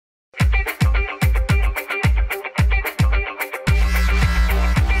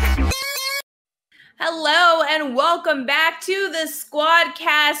Hello and welcome back to the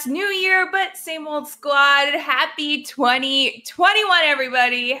SQUADCAST. New year, but same old squad. Happy 2021,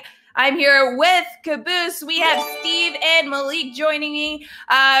 everybody. I'm here with Caboose. We have Steve and Malik joining me.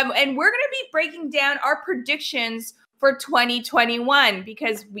 And we're going to be breaking down our predictions for 2021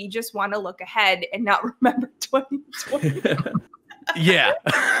 because we just want to look ahead and not remember 2020. Yeah.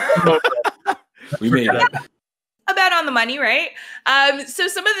 We made it. About on the money, right? So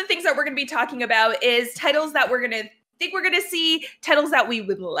some of the things that we're going to be talking about is titles that we're going to see, titles that we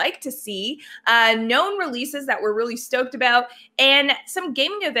would like to see, known releases that we're really stoked about, and some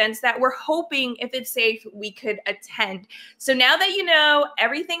gaming events that we're hoping, if it's safe, we could attend. So now that you know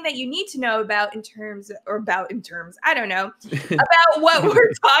everything that you need to know about in terms, I don't know, about what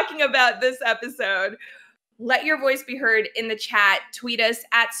we're talking about this episode, let your voice be heard in the chat. Tweet us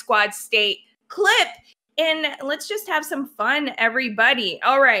at SquadState Clip. And let's just have some fun, everybody.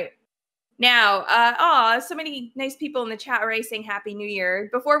 All right. Now, so many nice people in the chat already saying Happy New Year.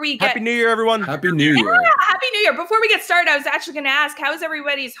 Before we get... Happy New Year, everyone. Happy New Year. Yeah, Happy New Year. Before we get started, I was actually going to ask, how's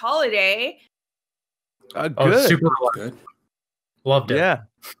everybody's holiday? Good. Oh, super Good. Loved it. Yeah.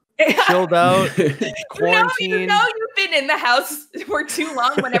 Chilled out. Quarantine. You know you've been in the house for too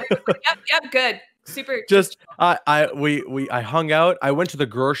long whenever you're like, yep, good. Super. Just I hung out. I went to the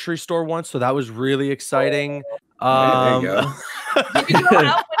grocery store once, so that was really exciting. There you go. Did you go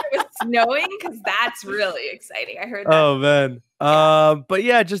out when it was snowing? Because that's really exciting. I heard that. Oh man. But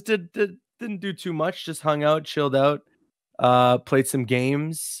yeah, just didn't do too much. Just hung out, chilled out, played some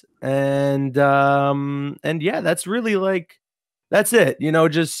games, and yeah, that's really that's it. You know,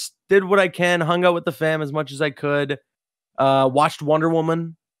 just did what I can, hung out with the fam as much as I could. Watched Wonder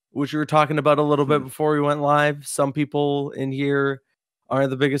Woman, which we were talking about a little bit before we went live. Some people in here aren't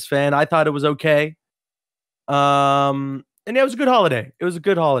the biggest fan. I thought it was okay. And it was a good holiday. It was a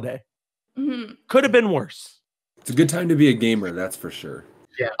good holiday. Mm-hmm. Could have been worse. It's a good time to be a gamer, that's for sure.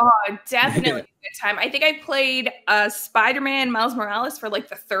 Yeah. Oh, definitely a good time. I think I played Spider-Man Miles Morales for the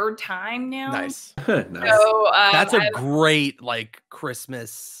third time now. Nice. Nice. So, that's a great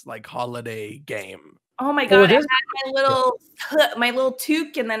Christmas holiday game. Oh my god! I had my little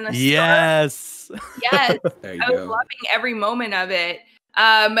toque, and then the yes. Yes, There you I was go. loving every moment of it.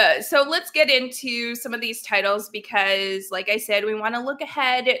 So let's get into some of these titles because, like I said, we want to look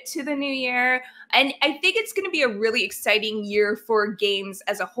ahead to the new year, and I think it's going to be a really exciting year for games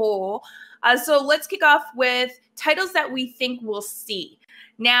as a whole. So let's kick off with titles that we think we'll see.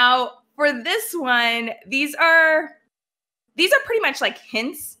 Now, for this one, these are pretty much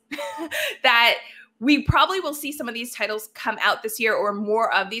hints that we probably will see some of these titles come out this year or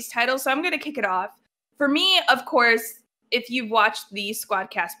more of these titles. So I'm going to kick it off. For me, of course, if you've watched the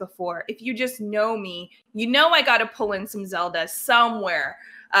SQUADcast before, if you just know me, you know I got to pull in some Zelda somewhere.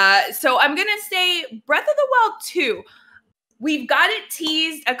 So I'm going to say Breath of the Wild 2. We've got it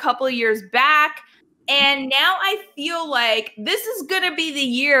teased a couple of years back. And now I feel like this is going to be the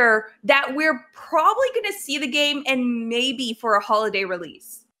year that we're probably going to see the game and maybe for a holiday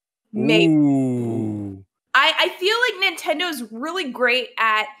release. Maybe. Ooh. I feel like Nintendo's really great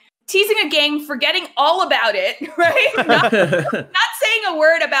at teasing a game, forgetting all about it, right? Not saying a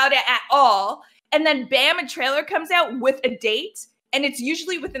word about it at all. And then bam, a trailer comes out with a date, and it's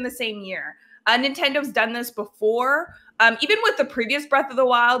usually within the same year. Nintendo's done this before. Even with the previous Breath of the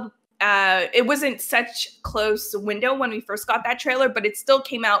Wild, it wasn't such close window when we first got that trailer, but it still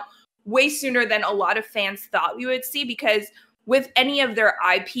came out way sooner than a lot of fans thought we would see because with any of their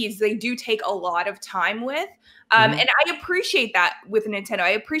IPs, they do take a lot of time with. And I appreciate that with Nintendo. I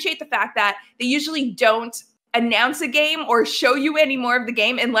appreciate the fact that they usually don't announce a game or show you any more of the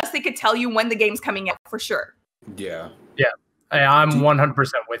game unless they could tell you when the game's coming out for sure. Yeah. Yeah. I'm 100%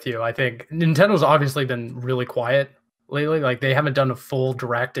 with you. I think Nintendo's obviously been really quiet lately. They haven't done a full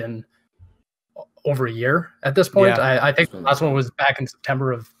direct in over a year at this point. Yeah. I think the last one was back in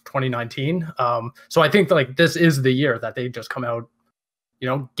September of 2019. So I think this is the year that they just come out,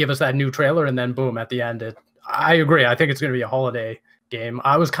 give us that new trailer, and then boom, at the end, I agree. I think it's going to be a holiday game.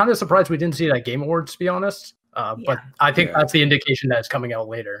 I was kind of surprised we didn't see it at Game Awards, to be honest. But I think that's the indication that it's coming out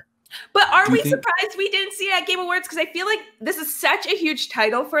later. But are we surprised we didn't see it at Game Awards? Because I feel like this is such a huge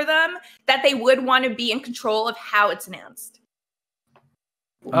title for them that they would want to be in control of how it's announced.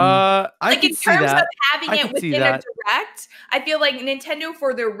 I in terms of having it within a direct, I feel like Nintendo,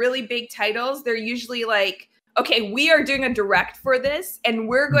 for their really big titles, they're usually okay, we are doing a direct for this, and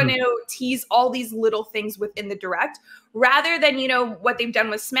we're going to tease all these little things within the direct, rather than, what they've done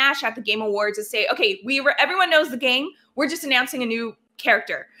with Smash at the Game Awards is say, okay, everyone knows the game, we're just announcing a new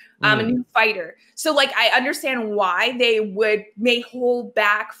character, a new fighter. So like I understand why they may hold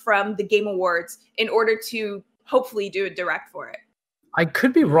back from the Game Awards in order to hopefully do a direct for it. I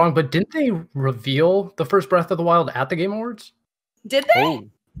could be wrong, but didn't they reveal the first Breath of the Wild at the Game Awards? Did they? Oh.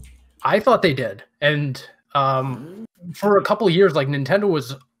 I thought they did. And for a couple of years, like Nintendo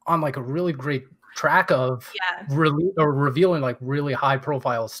was on like a really great track of revealing like really high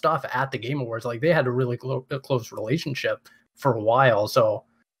profile stuff at the Game Awards. Like they had a really close relationship for a while. So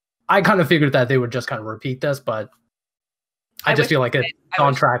I kind of figured that they would just kind of repeat this, but I just feel like it's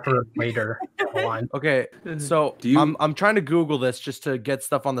on track for later down the line. Okay, so I'm trying to Google this just to get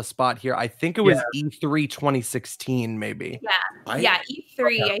stuff on the spot here. I think it was E3 2016, maybe. Yeah, E3.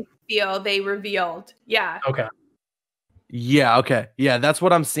 Okay. I feel they revealed. Yeah. Okay. Yeah. Okay. Yeah, that's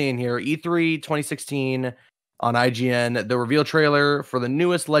what I'm seeing here. E3 2016 on IGN. The reveal trailer for the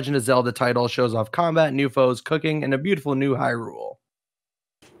newest Legend of Zelda title shows off combat, new foes, cooking, and a beautiful new Hyrule.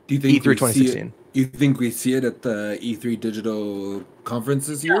 Do you think E3 2016? You think we see it at the E3 digital conference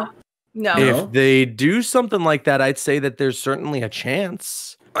this year? No. If they do something like that, I'd say that there's certainly a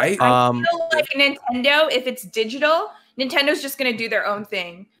chance. I feel like Nintendo, if it's digital, Nintendo's just going to do their own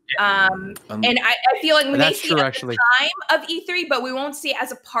thing. And I feel like we may see it at the time of E3, but we won't see it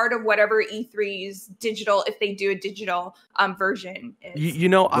as a part of whatever E3's digital, if they do a digital version. You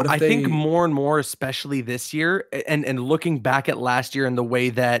know, I think more and more, especially this year, and looking back at last year and the way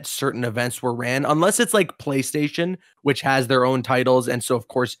that certain events were ran, unless it's like PlayStation, which has their own titles, and so of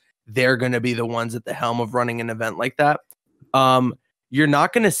course they're going to be the ones at the helm of running an event like that. You're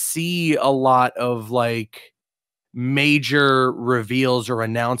not going to see a lot of like major reveals or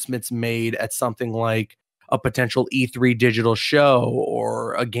announcements made at something like a potential E3 digital show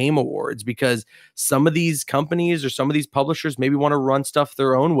or a Game Awards, because some of these companies or some of these publishers maybe want to run stuff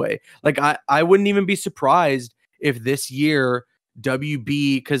their own way. Like I wouldn't even be surprised if this year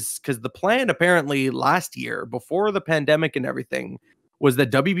WB, because the plan apparently last year before the pandemic and everything was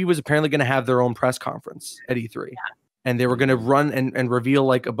that WB was apparently going to have their own press conference at E3. And they were going to run and reveal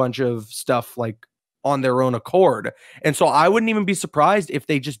like a bunch of stuff like on their own accord. And so I wouldn't even be surprised if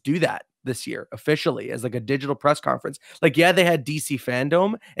they just do that this year officially as like a digital press conference. Like, yeah, they had DC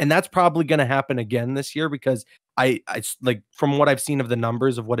Fandom, and that's probably going to happen again this year because I like from what I've seen of the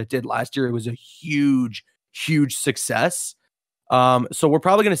numbers of what it did last year, it was a huge success. So we're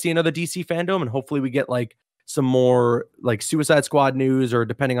probably going to see another DC Fandom, and hopefully we get like some more like Suicide Squad news, or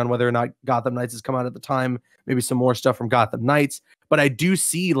depending on whether or not Gotham Knights has come out at the time, maybe some more stuff from Gotham Knights. But I do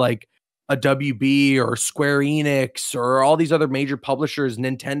see like a WB or Square Enix or all these other major publishers,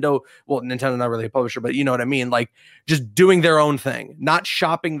 Nintendo not really a publisher, but you know what I mean? Like just doing their own thing, not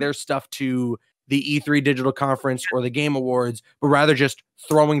shopping their stuff to the E3 digital conference or the Game Awards, but rather just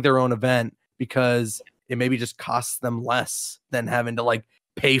throwing their own event because it maybe just costs them less than having to like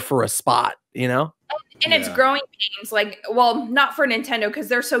pay for a spot, you know? And it's growing pains, like, well, not for Nintendo because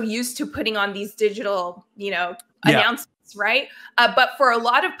they're so used to putting on these digital, announcements, right? But for a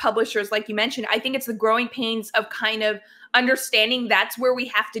lot of publishers, like you mentioned, I think it's the growing pains of kind of understanding that's where we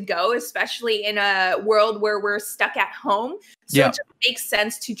have to go, especially in a world where we're stuck at home. So it just makes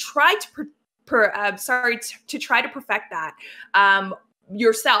sense to try to try to perfect that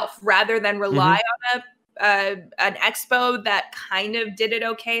yourself rather than rely on an expo that kind of did it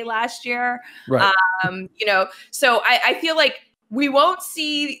okay last year. Right. So I feel like we won't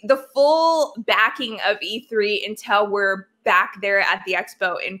see the full backing of E3 until we're back there at the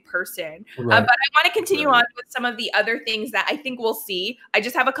expo in person. Right. But I want to continue on with some of the other things that I think we'll see. I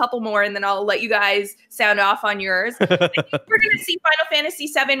just have a couple more and then I'll let you guys sound off on yours. I think we're going to see Final Fantasy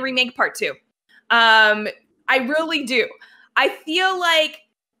VII Remake Part 2. I really do. I feel like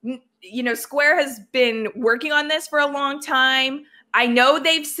Square has been working on this for a long time. I know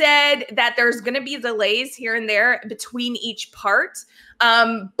they've said that there's going to be delays here and there between each part,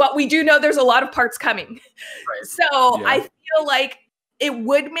 but we do know there's a lot of parts coming. Right. So I feel like it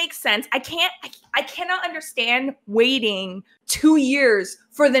would make sense. I cannot understand waiting 2 years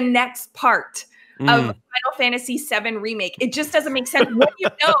for the next part of Final Fantasy VII Remake. It just doesn't make sense when you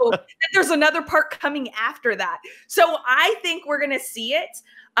know that there's another part coming after that. So I think we're going to see it.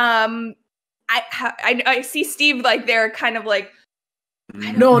 I see Steve like they're kind of like,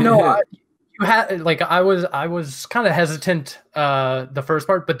 no. You had like I was kind of hesitant the first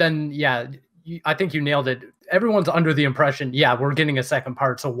part, but then I think you nailed it. Everyone's under the impression, we're getting a second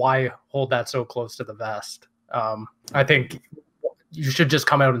part, so why hold that so close to the vest? I think you should just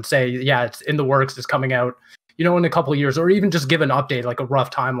come out and say, it's in the works, it's coming out, in a couple of years, or even just give an update, like a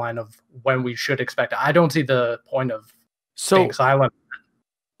rough timeline of when we should expect it. I don't see the point of staying silent.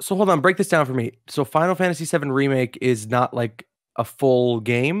 So hold on, break this down for me. So Final Fantasy VII Remake is not like a full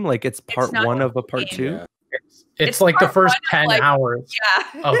game. Like it's part one of a part game. 2. Yeah. It's like the first 10 like, hours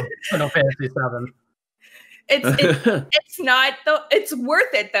yeah. of Final Fantasy 7. It's not though. It's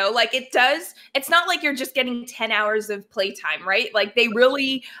worth it though. Like it does. It's not like you're just getting 10 hours of playtime, right? Like they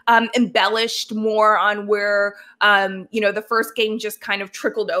really embellished more on where the first game just kind of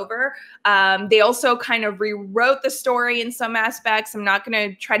trickled over. They also kind of rewrote the story in some aspects. I'm not going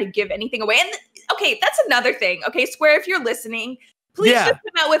to try to give anything away. And okay, that's another thing. Okay, Square, if you're listening, please just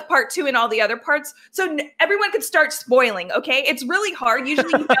come out with part 2 and all the other parts so everyone could start spoiling, okay? It's really hard.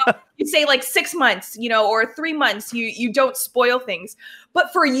 Usually you say like 6 months, or 3 months, you don't spoil things.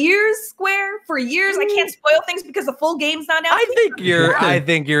 But for years, Square, I can't spoil things because the full game's not out. I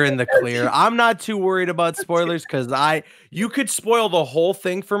think you're in the clear. I'm not too worried about spoilers because you could spoil the whole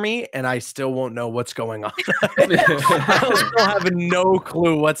thing for me and I still won't know what's going on. I'll still have no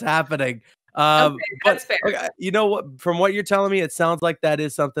clue what's happening. That's fair. You know what? From what you're telling me, it sounds like that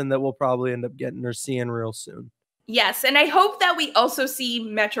is something that we'll probably end up getting or seeing real soon. Yes, and I hope that we also see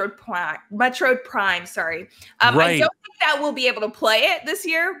Metroid Prime. Sorry, right. I don't think that we'll be able to play it this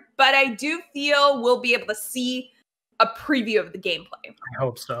year, but I do feel we'll be able to see a preview of the gameplay. I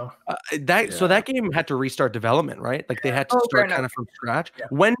hope so. So that game had to restart development, right? Like they had to start kind of from scratch. Yeah.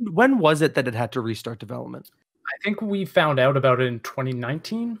 When was it that it had to restart development? I think we found out about it in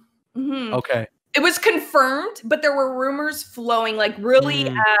 2019. Mm-hmm. Okay. It was confirmed, but there were rumors flowing, like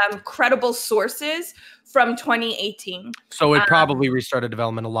really credible sources from 2018. So it probably restarted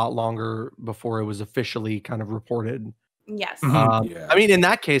development a lot longer before it was officially kind of reported. Yes. I mean, in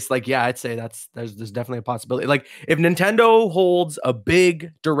that case, like, yeah, I'd say there's definitely a possibility. Like, if Nintendo holds a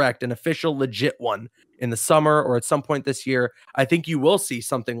big direct, an official, legit one in the summer or at some point this year, I think you will see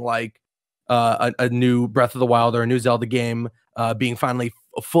something like a new Breath of the Wild or a new Zelda game being finally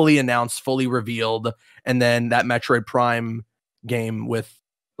fully announced, fully revealed, and then that Metroid Prime game with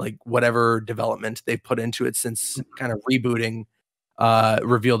like whatever development they've put into it since kind of rebooting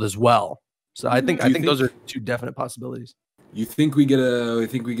revealed as well. So I think those are two definite possibilities. You think we get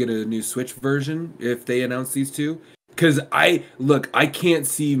a new Switch version if they announce these two? Because I can't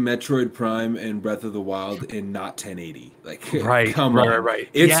see Metroid Prime and Breath of the Wild in not 1080. Like, come on. Right.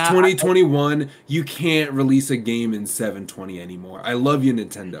 It's 2021. You can't release a game in 720 anymore. I love you,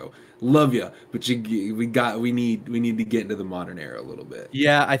 Nintendo. Love you, but we need to get into the modern era a little bit.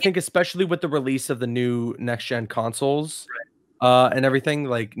 Yeah, I think especially with the release of the new next gen consoles. And everything,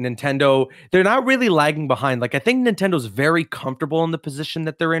 like Nintendo, they're not really lagging behind. Like I think Nintendo's very comfortable in the position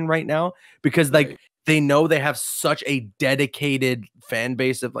that they're in right now because like they know they have such a dedicated fan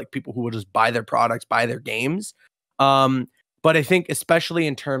base of like people who will just buy their products, buy their games. But I think especially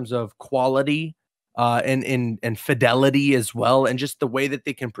in terms of quality and fidelity as well, and just the way that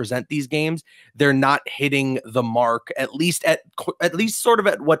they can present these games, they're not hitting the mark, at least sort of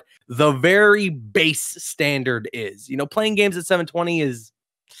at what the very base standard is. You know, playing games at 720 is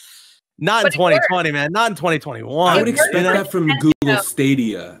not in 2020, man. Not in 2021. I would expect that from Google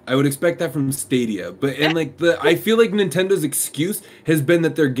Stadia. But I feel like Nintendo's excuse has been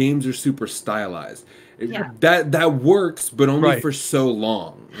that their games are super stylized. That works, but only for so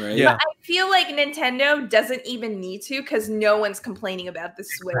long, right? Yeah. But I feel like Nintendo doesn't even need to because no one's complaining about the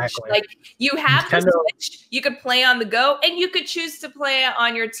Switch. Exactly. Like you have the Switch, you could play on the go, and you could choose to play it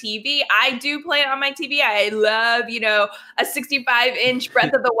on your TV. I do play it on my TV. I love, a 65-inch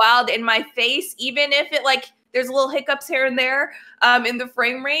Breath of the Wild in my face, even if it there's little hiccups here and there in the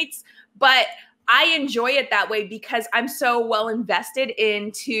frame rates, but I enjoy it that way because I'm so well invested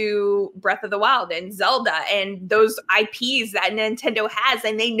into Breath of the Wild and Zelda and those IPs that Nintendo has,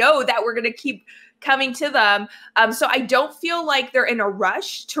 and they know that we're going to keep coming to them. So I don't feel like they're in a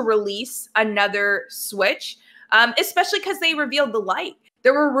rush to release another Switch, especially because they revealed the Lite.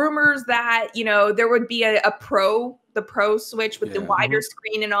 There were rumors that, there would be the Pro Switch with the wider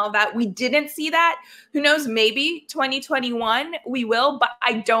screen and all that. We didn't see that. Who knows? Maybe 2021 we will, but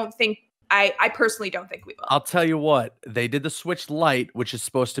I personally don't think we will. I'll tell you what, they did the Switch Lite, which is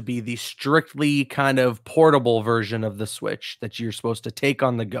supposed to be the strictly kind of portable version of the Switch that you're supposed to take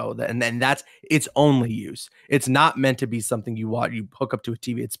on the go. And then that's its only use. It's not meant to be something you hook up to a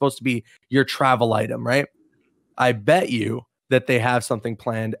TV. It's supposed to be your travel item, right? I bet you that they have something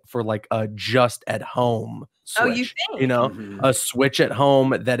planned for like a just at home Switch. Oh, you think? A Switch at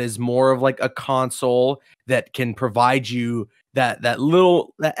home that is more of like a console that can provide you that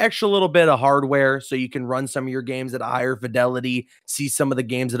extra little bit of hardware so you can run some of your games at a higher fidelity, see some of the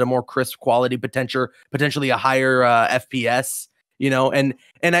games at a more crisp quality, potentially a higher FPS, and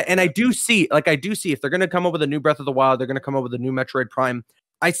I do see if they're going to come up with a new Breath of the Wild, they're going to come up with a new Metroid Prime.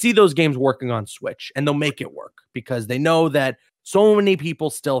 I see those games working on Switch and they'll make it work because they know that So many people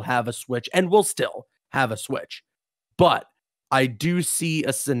still have a Switch and will still have a Switch. But I do see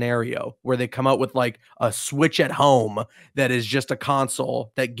a scenario where they come out with like a Switch at home that is just a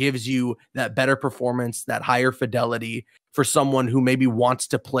console that gives you that better performance, that higher fidelity for someone who maybe wants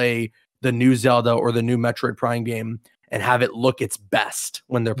to play the new Zelda or the new Metroid Prime game and have it look its best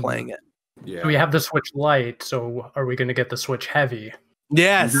when they're playing it. Yeah. So we have the Switch Lite, so are we going to get the Switch Heavy?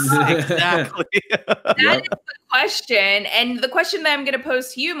 Yes, exactly. That is the question. And the question that I'm going to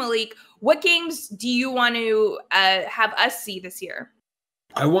pose to you, Malik, what games do you want to have us see this year?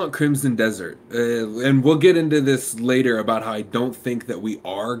 I want Crimson Desert. And we'll get into this later about how I don't think that we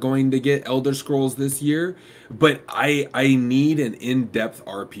are going to get Elder Scrolls this year. But I need an in-depth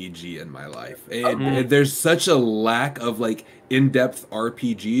RPG in my life. And there's such a lack of like in-depth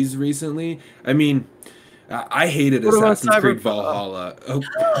RPGs recently. I mean, I hated Assassin's Creed Valhalla. Oh.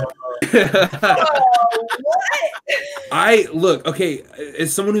 What? Okay,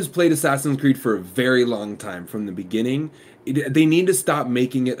 as someone who's played Assassin's Creed for a very long time from the beginning, they need to stop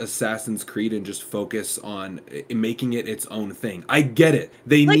making it Assassin's Creed and just focus on making it its own thing. I get it.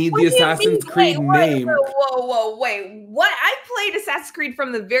 They need the Assassin's Creed name. Wait. What? I played Assassin's Creed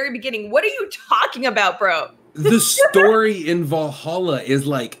from the very beginning. What are you talking about, bro? The story in Valhalla is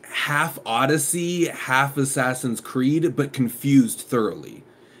like half Odyssey, half Assassin's Creed, but confused thoroughly.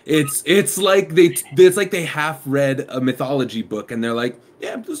 It's like they half read a mythology book and they're like,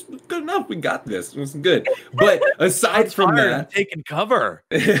 yeah, this is good enough. We got this. It was good. But aside from that, taking cover.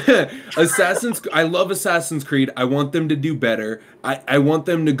 I love Assassin's Creed. I want them to do better. I want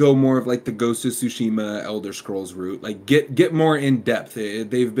them to go more of like the Ghost of Tsushima Elder Scrolls route. Like get more in depth.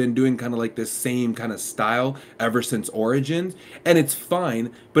 They've been doing kind of like this same kind of style ever since Origins, and it's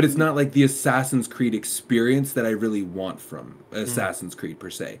fine, but it's not like the Assassin's Creed experience that I really want from Assassin's Creed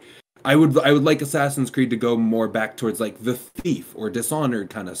per se. I would like Assassin's Creed to go more back towards like the Thief or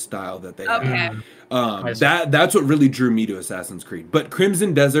Dishonored kind of style that they have. That's what really drew me to Assassin's Creed. But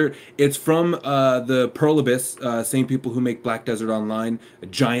Crimson Desert, it's from the Pearl Abyss, same people who make Black Desert Online, a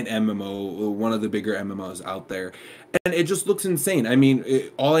giant MMO, one of the bigger MMOs out there. And it just looks insane. I mean,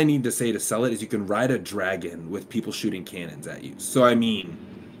 all I need to say to sell it is you can ride a dragon with people shooting cannons at you. So I mean,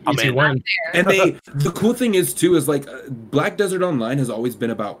 and the cool thing is too is like Black Desert Online has always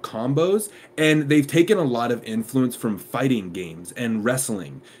been about combos, and they've taken a lot of influence from fighting games and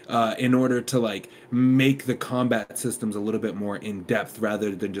wrestling in order to like make the combat systems a little bit more in depth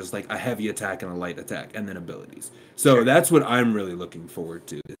rather than just like a heavy attack and a light attack and then abilities. So that's what I'm really looking forward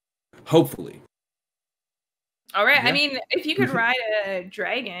to. Hopefully. All right. Yeah. I mean, if you could ride a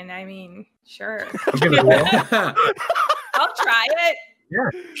dragon, I mean, sure. I'll try it. Yeah.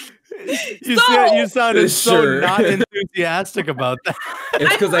 You sounded so not enthusiastic about that.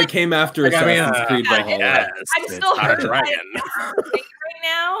 It's because I came after Assassin's Creed Valhalla. I'm still hurt right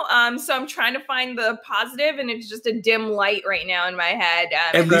now. So I'm trying to find the positive, and it's just a dim light right now in my head.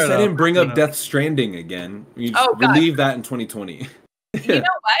 At least I didn't bring up Death Stranding again. You relieve that in 2020. You know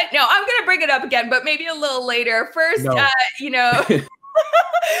what? No, I'm gonna bring it up again, but maybe a little later. First,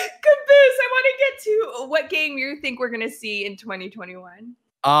 Caboose, I want to get to what game you think we're gonna see in 2021.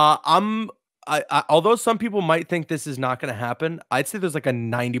 Although some people might think this is not going to happen, I'd say there's like a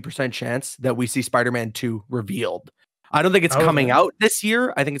 90% chance that we see Spider-Man 2 revealed. I don't think it's coming out this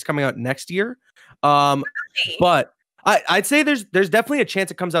year. I think it's coming out next year. But I'd say there's definitely a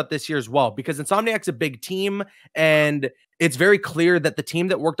chance it comes out this year as well, because Insomniac's a big team, and it's very clear that the team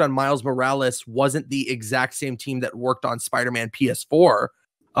that worked on Miles Morales wasn't the exact same team that worked on Spider-Man PS4.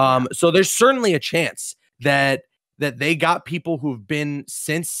 So there's certainly a chance that they got people who've been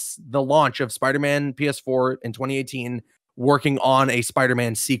since the launch of Spider-Man PS4 in 2018 working on a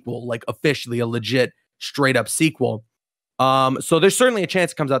Spider-Man sequel, like officially a legit straight up sequel. So there's certainly a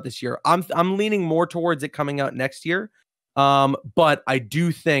chance it comes out this year. I'm leaning more towards it coming out next year. But I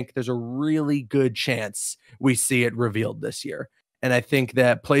do think there's a really good chance we see it revealed this year. And I think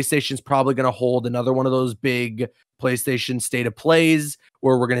that PlayStation's probably going to hold another one of those big PlayStation State of Plays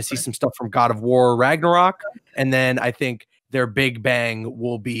where we're going to see some stuff from God of War Ragnarok. And then I think their big bang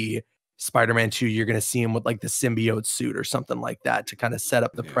will be Spider-Man 2. You're going to see him with like the symbiote suit or something like that to kind of set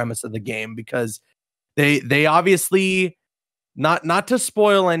up the premise of the game, because they obviously, not to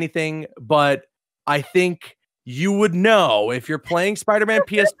spoil anything, but I think you would know if you're playing Spider-Man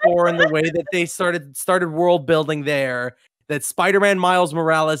PS4 and the way that they started world building there, that Spider-Man Miles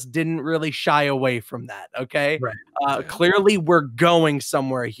Morales didn't really shy away from that. Okay. Right. Clearly we're going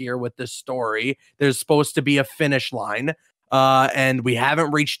somewhere here with this story. There's supposed to be a finish line, and we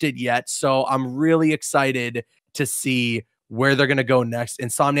haven't reached it yet. So I'm really excited to see where they're going to go next.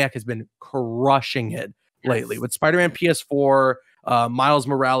 Insomniac has been crushing it lately with Spider-Man PS4, Miles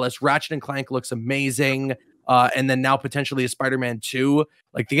Morales, Ratchet and Clank looks amazing. And then now potentially a Spider-Man 2.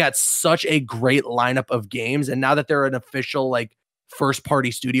 Like they got such a great lineup of games. And now that they're an official like first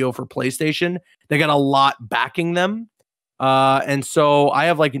party studio for PlayStation, they got a lot backing them. And so I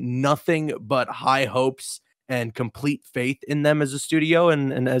have like nothing but high hopes and complete faith in them as a studio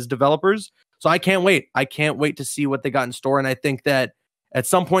and as developers. So I can't wait. I can't wait to see what they got in store. And I think that at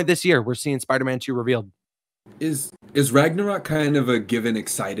some point this year, we're seeing Spider-Man 2 revealed. Is Ragnarok kind of a given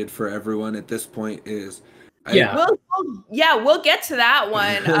excited for everyone at this point? We'll get to that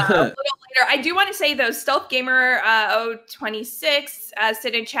one a little later. I do want to say though, Stealth Gamer 026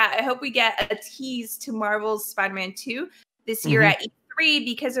 said in chat, I hope we get a tease to Marvel's Spider-Man 2 this year at E3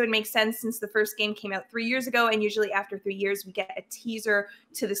 because it would make sense since the first game came out 3 years ago, and usually after 3 years we get a teaser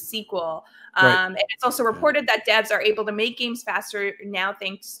to the sequel. And it's also reported that devs are able to make games faster now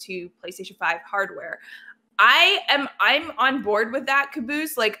thanks to PlayStation 5 hardware. I'm on board with that,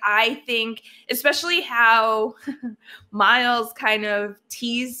 Caboose. Like, I think, especially how Miles kind of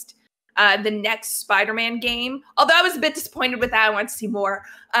teased the next Spider-Man game. Although I was a bit disappointed with that, I want to see more.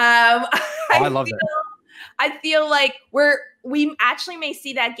 I love that. I feel like we actually may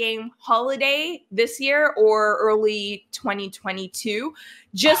see that game holiday this year or early 2022,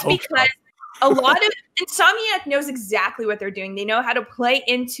 just because a lot of Insomniac knows exactly what they're doing. They know how to play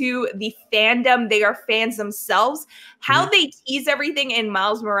into the fandom. They are fans themselves. How they tease everything in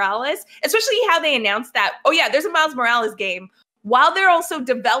Miles Morales, especially how they announced that, oh yeah, there's a Miles Morales game, while they're also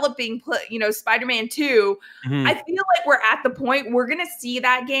developing, Spider-Man 2. I feel like we're at the point we're going to see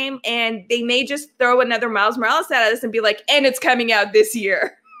that game, and they may just throw another Miles Morales at us and be like, and it's coming out this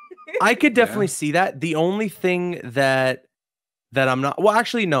year. I could definitely see that. The only thing that I'm not, well,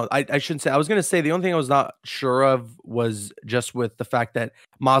 actually, no, I shouldn't say. I was going to say the only thing I was not sure of was just with the fact that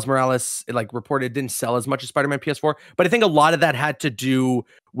Miles Morales, like reported, didn't sell as much as Spider-Man PS4. But I think a lot of that had to do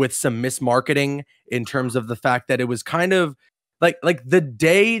with some mismarketing in terms of the fact that it was kind of like the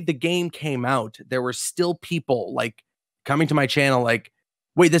day the game came out, there were still people like coming to my channel like,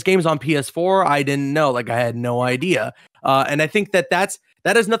 wait, this game's on PS4? I didn't know. Like, I had no idea. And I think that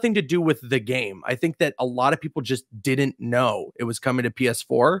has nothing to do with the game. I think that a lot of people just didn't know it was coming to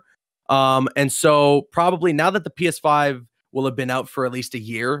PS4. And so probably now that the PS5 will have been out for at least a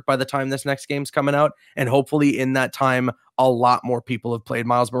year by the time this next game's coming out, and hopefully in that time, a lot more people have played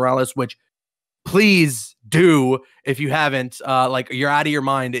Miles Morales, which please do if you haven't. Like, you're out of your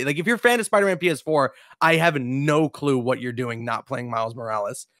mind. Like, if you're a fan of Spider-Man PS4, I have no clue what you're doing not playing Miles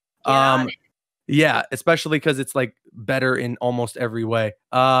Morales. Yeah, especially because it's like better in almost every way.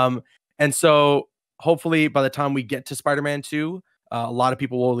 And so hopefully by the time we get to Spider-Man 2, a lot of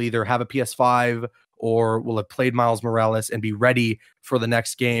people will either have a PS5 or will have played Miles Morales and be ready for the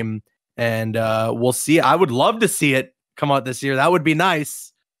next game. And we'll see. I would love to see it come out this year. That would be nice.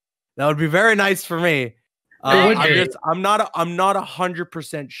 That would be very nice for me. I'm not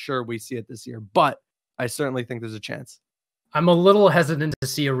 100% sure we see it this year, but I certainly think there's a chance. I'm a little hesitant to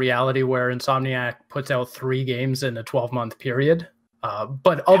see a reality where Insomniac puts out 3 games in a 12-month period.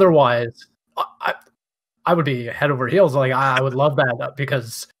 But otherwise, I would be head over heels. Like, I would love that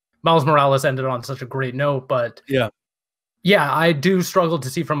because Miles Morales ended on such a great note. But yeah, I do struggle to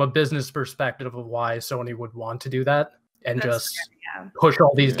see from a business perspective of why Sony would want to do that and push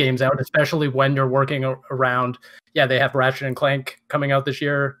all these games out, especially when you're working around. Yeah, they have Ratchet and Clank coming out this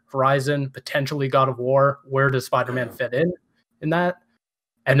year, Horizon, potentially God of War. Where does Spider-Man fit in that?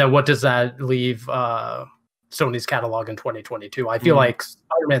 And then what does that leave Sony's catalog in 2022? I feel like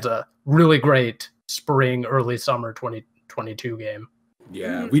Spider-Man's a really great spring, early summer 2022 game.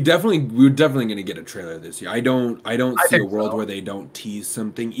 Yeah, we're definitely going to get a trailer this year. I don't see a world where they don't tease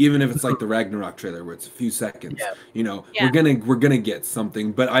something, even if it's like the Ragnarok trailer where it's a few seconds. We're gonna get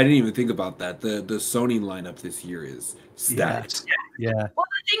something. But I didn't even think about that. The Sony lineup this year is stacked. Yeah. Well,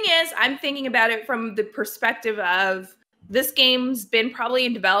 the thing is, I'm thinking about it from the perspective of this game's been probably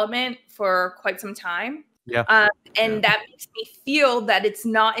in development for quite some time. Yeah. That makes me feel that it's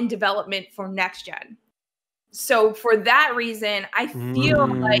not in development for next gen. So for that reason, I feel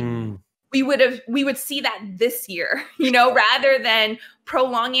like we would see that this year, rather than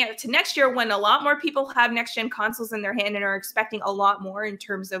prolonging it to next year when a lot more people have next gen consoles in their hand and are expecting a lot more in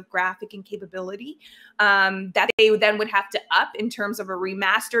terms of graphic and capability, that they then would have to up in terms of a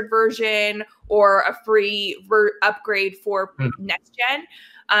remastered version or a free upgrade for next gen.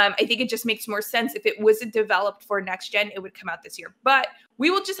 I think it just makes more sense if it wasn't developed for next gen, it would come out this year. But we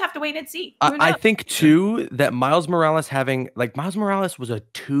will just have to wait and see. I think too that Miles Morales was a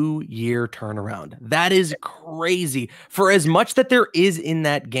 2-year turnaround. That is crazy for as much that there is in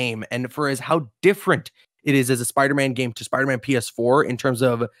that game and for how different it is as a Spider-Man game to Spider-Man PS4 in terms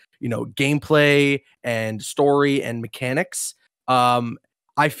of, gameplay and story and mechanics.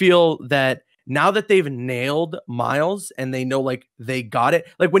 I feel that now that they've nailed Miles and they know like they got it,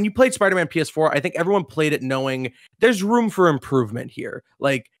 like when you played Spider-Man PS4, I think everyone played it knowing there's room for improvement here.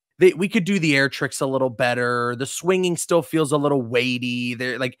 Like we could do the air tricks a little better. The swinging still feels a little weighty.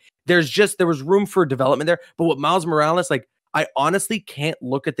 There was room for development there. But with Miles Morales, like I honestly can't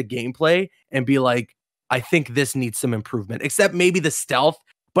look at the gameplay and be like, I think this needs some improvement, except maybe the stealth.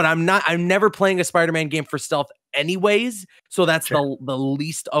 But I'm never playing a Spider-Man game for stealth anyways. So that's the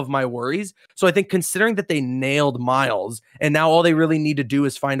least of my worries. So I think considering that they nailed Miles and now all they really need to do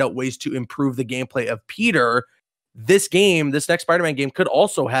is find out ways to improve the gameplay of Peter, this next Spider-Man game could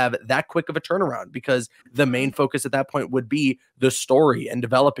also have that quick of a turnaround because the main focus at that point would be the story and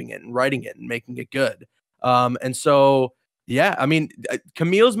developing it and writing it and making it good. And so, yeah, I mean,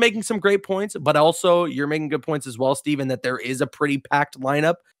 Camille's making some great points, but also you're making good points as well, Steven, that there is a pretty packed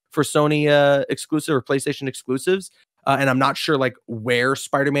lineup for Sony exclusive or PlayStation exclusives. And I'm not sure like where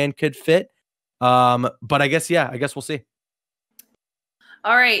Spider-Man could fit. But I guess we'll see.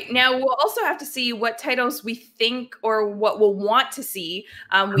 All right. Now we'll also have to see what titles we think or what we'll want to see.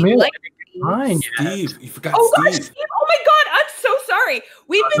 We like Steve. You forgot Steve. Gosh, Steve. Oh my God. I'm so sorry.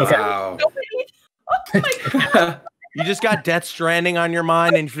 We've been so many. Oh my God. You just got Death Stranding on your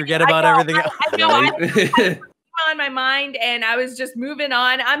mind and forget about everything else. I know. I on my mind and I was just moving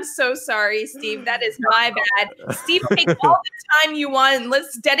on. I'm so sorry, Steve. That is my bad. Steve, take all the time you want.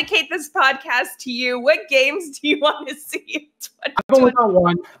 Let's dedicate this podcast to you. What games do you want to see? I've only got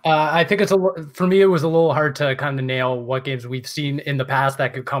one. I think for me, it was a little hard to kind of nail what games we've seen in the past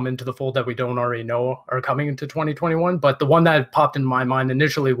that could come into the fold that we don't already know are coming into 2021. But the one that popped in my mind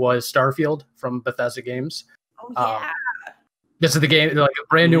initially was Starfield from Bethesda Games. Oh, yeah. This is the game, like a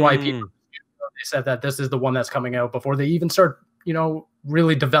brand new IP. They said that this is the one that's coming out before they even start,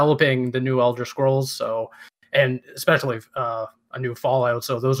 really developing the new Elder Scrolls. So, and especially a new Fallout.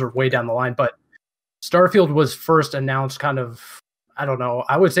 So those are way down the line. But Starfield was first announced kind of, I don't know,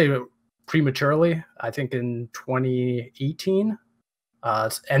 I would say prematurely, I think in 2018.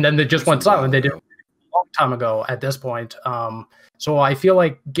 And then they just went silent. They did it a long time ago at this point. So I feel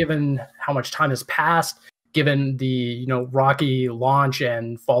like given how much time has passed, given the rocky launch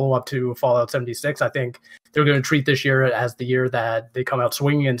and follow-up to Fallout 76, I think they're going to treat this year as the year that they come out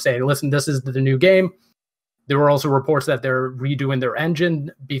swinging and say, listen, this is the new game. There were also reports that they're redoing their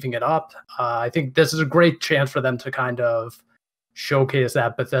engine, beefing it up. I think this is a great chance for them to kind of showcase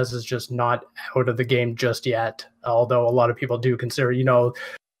that Bethesda's just not out of the game just yet, although a lot of people do consider,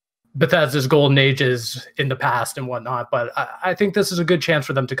 Bethesda's golden ages in the past and whatnot, but I think this is a good chance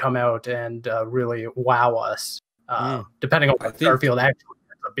for them to come out and really wow us, depending on what Starfield actually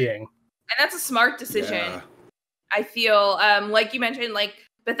ends up being. And that's a smart decision. Yeah. I feel, like you mentioned, like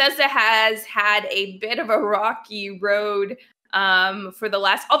Bethesda has had a bit of a rocky road for the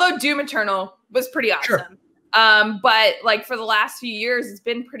last, although Doom Eternal was pretty awesome. Sure. But like for the last few years, it's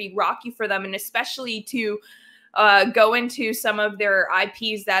been pretty rocky for them, and especially to go into some of their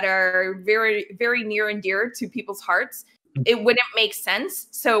IPs that are very, very near and dear to people's hearts. It wouldn't make sense.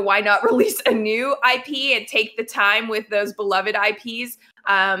 So why not release a new IP and take the time with those beloved IPs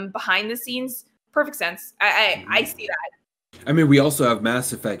behind the scenes? Perfect sense. I see that. I mean, we also have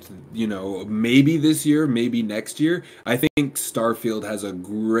Mass Effect, maybe this year, maybe next year. I think Starfield has a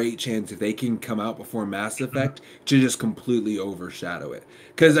great chance if they can come out before Mass Effect to just completely overshadow it.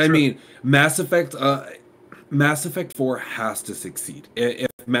 Because, I mean, Mass Effect 4 has to succeed. If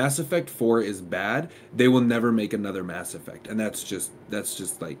Mass Effect 4 is bad, they will never make another Mass Effect, and that's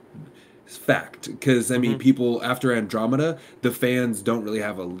just like fact. Because I mean, people after Andromeda, the fans don't really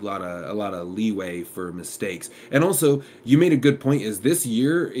have a lot of leeway for mistakes. And also, you made a good point. Is this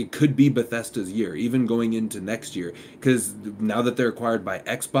year it could be Bethesda's year, even going into next year? Because now that they're acquired by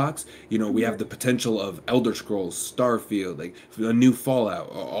Xbox, we have the potential of Elder Scrolls, Starfield, like a new Fallout.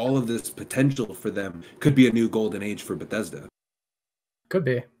 All of this potential for them could be a new golden age for Bethesda. Could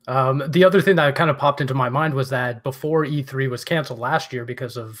be. The other thing that kind of popped into my mind was that before E3 was canceled last year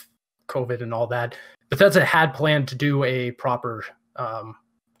because of COVID and all that, Bethesda had planned to do a proper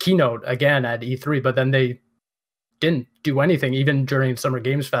keynote again at E3, but then they didn't do anything even during Summer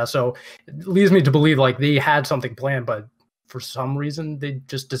Games Fest. So it leads me to believe like they had something planned, but for some reason they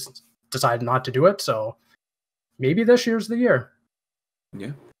just decided not to do it. So maybe this year's the year.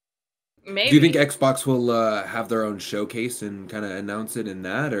 Yeah. Maybe. Do you think Xbox will have their own showcase and kind of announce it in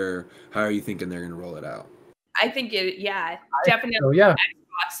that, or how are you thinking they're going to roll it out? I think definitely.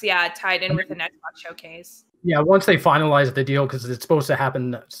 Xbox, tied in with an Xbox showcase. Yeah, once they finalize the deal, because it's supposed to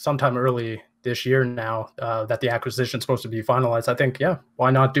happen sometime early this year now, that the acquisition's supposed to be finalized. I think, yeah,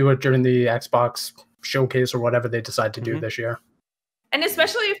 why not do it during the Xbox showcase or whatever they decide to do this year? And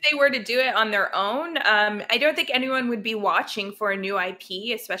especially if they were to do it on their own, I don't think anyone would be watching for a new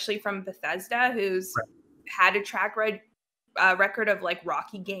IP, especially from Bethesda, who's had a track record of like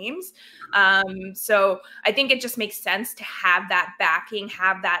rocky games. So I think it just makes sense to have that backing,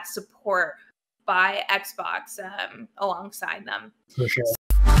 have that support by Xbox alongside them. For sure.